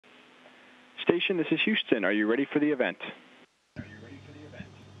Station, this is Houston. Are you ready for the event?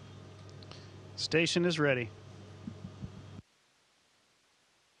 Station is ready.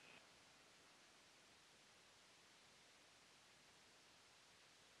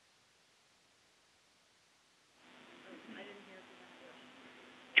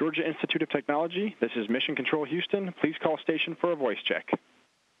 Georgia Institute of Technology, this is Mission Control Houston. Please call station for a voice check.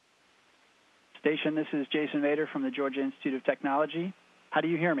 Station, this is Jason Vader from the Georgia Institute of Technology. How do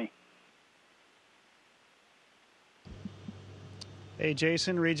you hear me? Hey,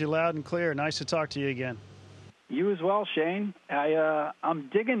 Jason, read you loud and clear. Nice to talk to you again. You as well, Shane. I'm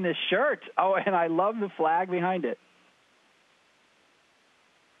digging this shirt. Oh, and I love the flag behind it.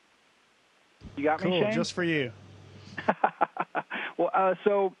 You got me, Shane? Cool, just for you. Well,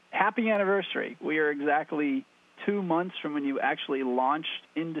 so happy anniversary. We are exactly 2 months from when you actually launched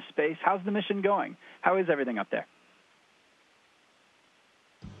into space. How's the mission going? How is everything up there?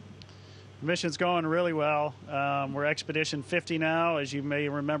 The mission's going really well. We're Expedition 50 now. As you may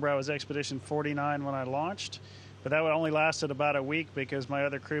remember, I was Expedition 49 when I launched, but that only lasted about a week because my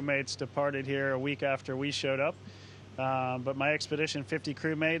other crewmates departed here a week after we showed up. But my Expedition 50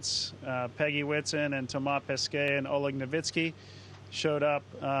 crewmates, Peggy Whitson and Tomas Pesquet and Oleg Novitsky, showed up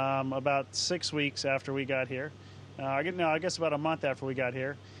about 6 weeks after we got here. I guess about a month after we got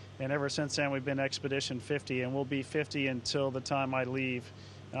here. And ever since then, we've been Expedition 50, and we'll be 50 until the time I leave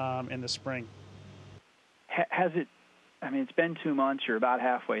in the spring. Has it, I mean, it's been 2 months. You're about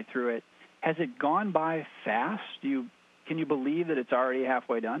halfway through it. Has it gone by fast? Can you believe that it's already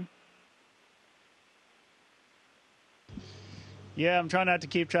halfway done? Yeah, I'm trying not to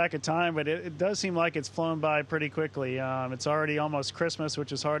keep track of time, but it does seem like it's flown by pretty quickly. It's already almost Christmas,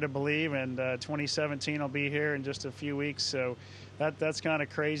 which is hard to believe, and 2017 will be here in just a few weeks, so that's kind of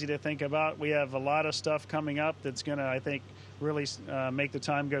crazy to think about. We have a lot of stuff coming up that's going to, I think, really make the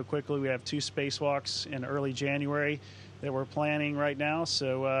time go quickly. We have 2 spacewalks in early January that we're planning right now,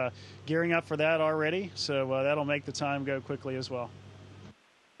 so gearing up for that already, so that'll make the time go quickly as well.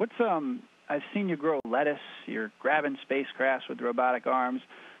 I've seen you grow lettuce. You're grabbing spacecrafts with robotic arms.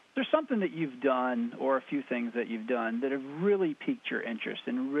 Is there something that you've done, or a few things that you've done, that have really piqued your interest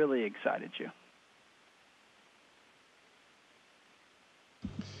and really excited you?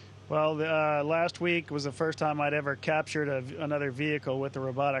 Well, last week was the first time I'd ever captured another vehicle with a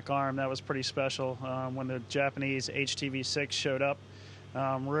robotic arm. That was pretty special when the Japanese HTV-6 showed up.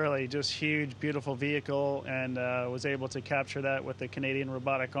 Really just huge, beautiful vehicle, and was able to capture that with the Canadian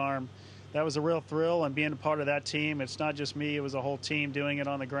robotic arm. That was a real thrill, and being a part of that team, it's not just me, it was a whole team doing it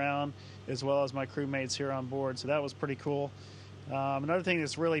on the ground, as well as my crewmates here on board, so that was pretty cool. Another thing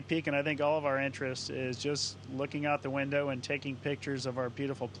that's really piquing, I think, all of our interest is just looking out the window and taking pictures of our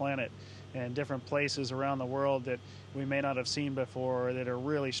beautiful planet and different places around the world that we may not have seen before, or that are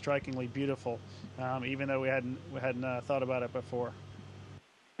really strikingly beautiful, even though we hadn't thought about it before.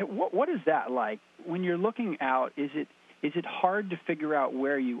 What is that like? When you're looking out, is it hard to figure out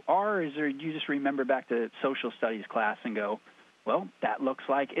where you are, or do you just remember back to social studies class and go, well, that looks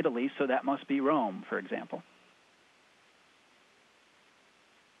like Italy, so that must be Rome, for example?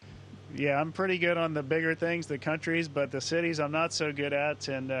 Yeah, I'm pretty good on the bigger things, the countries, but the cities I'm not so good at,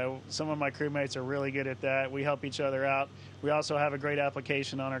 and some of my crewmates are really good at that. We help each other out. We also have a great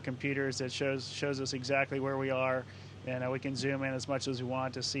application on our computers that shows us exactly where we are, and we can zoom in as much as we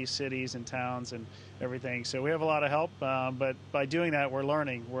want to see cities and towns and everything. So we have a lot of help, but by doing that, we're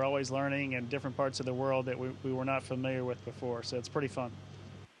learning. We're always learning in different parts of the world that we were not familiar with before, so it's pretty fun.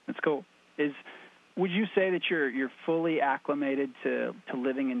 That's cool. Would you say that you're fully acclimated to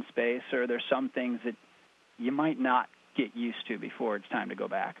living in space, or are there some things that you might not get used to before it's time to go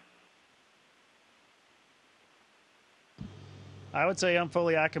back? I would say I'm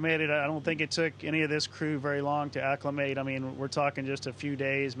fully acclimated. I don't think it took any of this crew very long to acclimate. I mean, we're talking just a few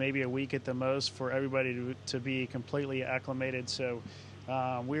days, maybe a week at the most, for everybody to be completely acclimated. So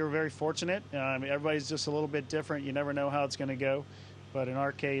we were very fortunate. Everybody's just a little bit different. You never know how it's going to go. But in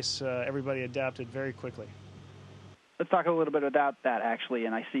our case, everybody adapted very quickly. Let's talk a little bit about that, actually,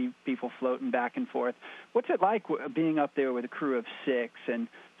 and I see people floating back and forth. What's it like being up there with a crew of 6 and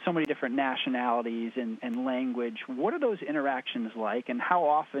so many different nationalities and language? What are those interactions like, and how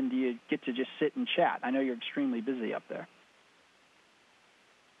often do you get to just sit and chat? I know you're extremely busy up there.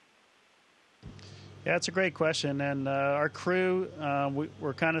 Yeah, it's a great question, and our crew,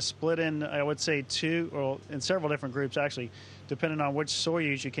 we're kind of split in, I would say, in several different groups, actually, depending on which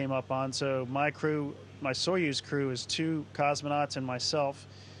Soyuz you came up on. So my Soyuz crew is 2 cosmonauts and myself,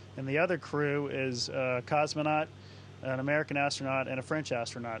 and the other crew is a cosmonaut, an American astronaut, and a French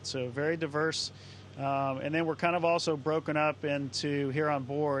astronaut. So very diverse And then we're kind of also broken up into here on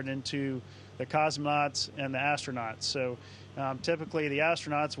board into the cosmonauts and the astronauts. So typically the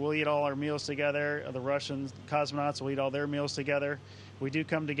astronauts will eat all our meals together. The Russian cosmonauts will eat all their meals together. We do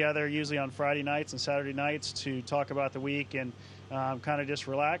come together usually on Friday nights and Saturday nights to talk about the week and kind of just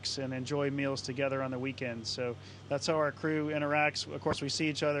relax and enjoy meals together on the weekends. So that's how our crew interacts. Of course, we see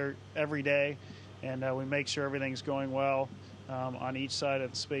each other every day, and we make sure everything's going well on each side of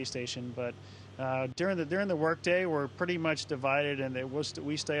the space station. But during the workday, we're pretty much divided, and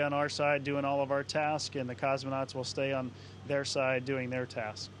we stay on our side doing all of our tasks, and the cosmonauts will stay on their side doing their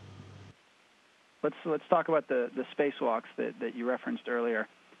tasks. Let's talk about the spacewalks that you referenced earlier.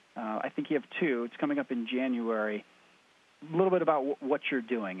 I think you have two. It's coming up in January. A little bit about what you're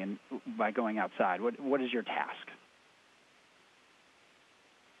doing and by going outside. What is your task?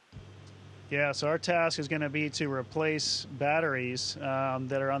 Yeah, so our task is going to be to replace batteries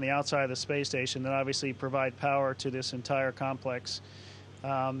that are on the outside of the space station that obviously provide power to this entire complex.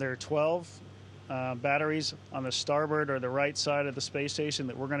 There are 12 batteries on the starboard or the right side of the space station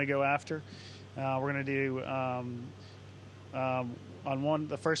that we're going to go after. We're going to do on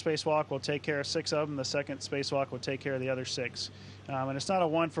the first spacewalk, we'll take care of 6 of them. The second spacewalk will take care of the other 6. And it's not a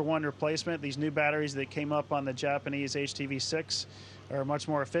one-for-one replacement. These new batteries that came up on the Japanese HTV-6 are much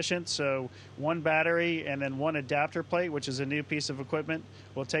more efficient. So one battery and then one adapter plate, which is a new piece of equipment,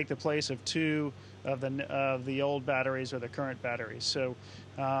 will take the place of 2 of the old batteries or the current batteries. So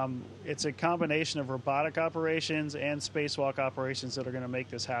it's a combination of robotic operations and spacewalk operations that are going to make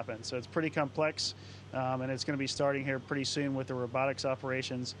this happen. So it's pretty complex, and it's going to be starting here pretty soon with the robotics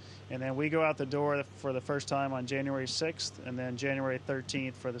operations. And then we go out the door for the first time on January 6th, and then January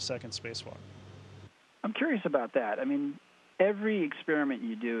 13th for the second spacewalk. I'm curious about that. I mean, every experiment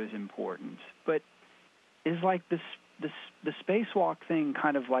you do is important, but is like the spacewalk thing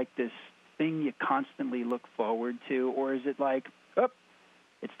kind of like this thing you constantly look forward to, or is it like,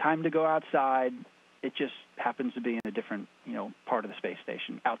 it's time to go outside, it just happens to be in a different, part of the space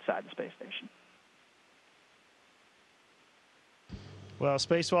station, outside the space station? Well,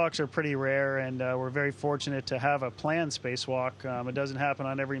 spacewalks are pretty rare, and we're very fortunate to have a planned spacewalk. It doesn't happen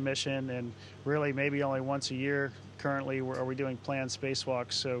on every mission, and really maybe only once a year currently are we doing planned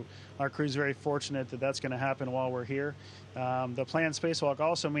spacewalks. So our crew's very fortunate that that's going to happen while we're here. The planned spacewalk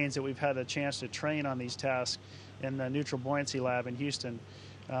also means that we've had a chance to train on these tasks in the neutral buoyancy lab in Houston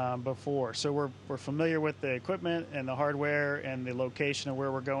before. So we're familiar with the equipment and the hardware and the location of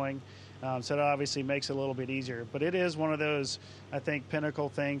where we're going. So that obviously makes it a little bit easier. But it is one of those, I think, pinnacle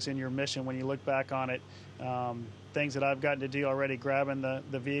things in your mission when you look back on it. Things that I've gotten to do already, grabbing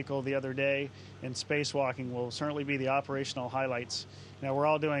the vehicle the other day, and spacewalking will certainly be the operational highlights. Now, we're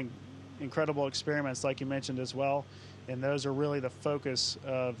all doing incredible experiments, like you mentioned as well, and those are really the focus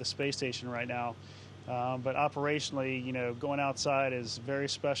of the space station right now. But operationally, going outside is very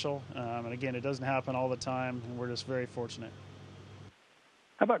special. And again, it doesn't happen all the time, and we're just very fortunate.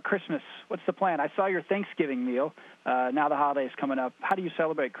 How about Christmas? What's the plan? I saw your Thanksgiving meal. Now the holiday's coming up. How do you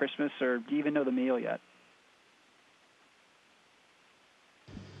celebrate Christmas, or do you even know the meal yet?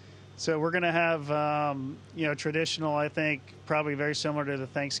 So we're going to have, traditional, I think, probably very similar to the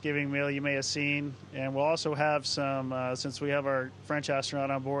Thanksgiving meal you may have seen. And we'll also have some, since we have our French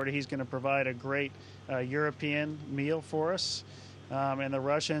astronaut on board, he's going to provide a great European meal for us. And the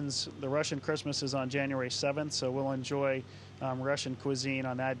Russian Christmas is on January 7th, so we'll enjoy Russian cuisine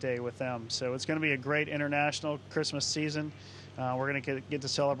on that day with them. So it's going to be a great international Christmas season. We're going to get to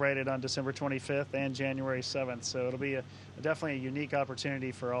celebrate it on December 25th and January 7th. So it'll be definitely a unique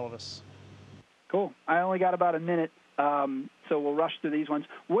opportunity for all of us. Cool. I only got about a minute, so we'll rush through these ones.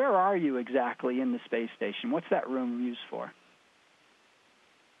 Where are you exactly in the space station? What's that room used for?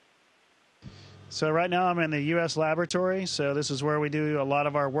 So right now I'm in the U.S. laboratory. So this is where we do a lot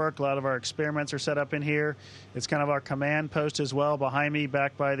of our work. A lot of our experiments are set up in here. It's kind of our command post as well. Behind me,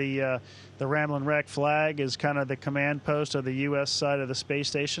 back by the Ramblin' Wreck flag, is kind of the command post of the U.S. side of the space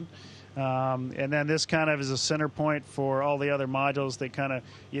station. And then this kind of is a center point for all the other modules that kind of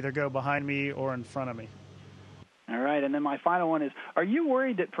either go behind me or in front of me. All right, and then my final one is, are you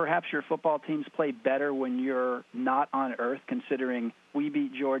worried that perhaps your football teams play better when you're not on Earth, considering we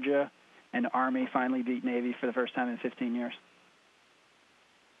beat Georgia and Army finally beat Navy for the first time in 15 years?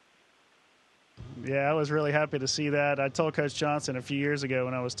 Yeah, I was really happy to see that. I told Coach Johnson a few years ago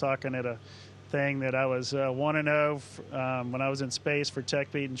when I was talking at a thing that I was 1-0 when I was in space for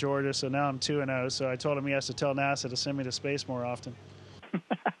Tech beating Georgia, so now I'm 2-0. So I told him he has to tell NASA to send me to space more often.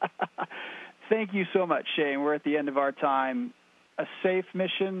 Thank you so much, Shane. We're at the end of our time. A safe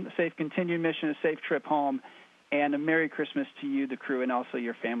mission, a safe continued mission, a safe trip home. And a Merry Christmas to you, the crew, and also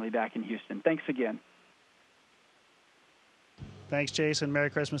your family back in Houston. Thanks again. Thanks, Jason. Merry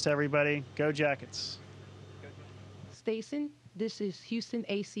Christmas to everybody. Go Jackets. Station, this is Houston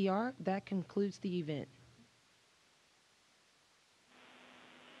ACR. That concludes the event.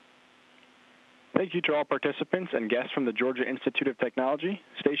 Thank you to all participants and guests from the Georgia Institute of Technology.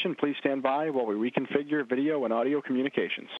 Station, please stand by while we reconfigure video and audio communications.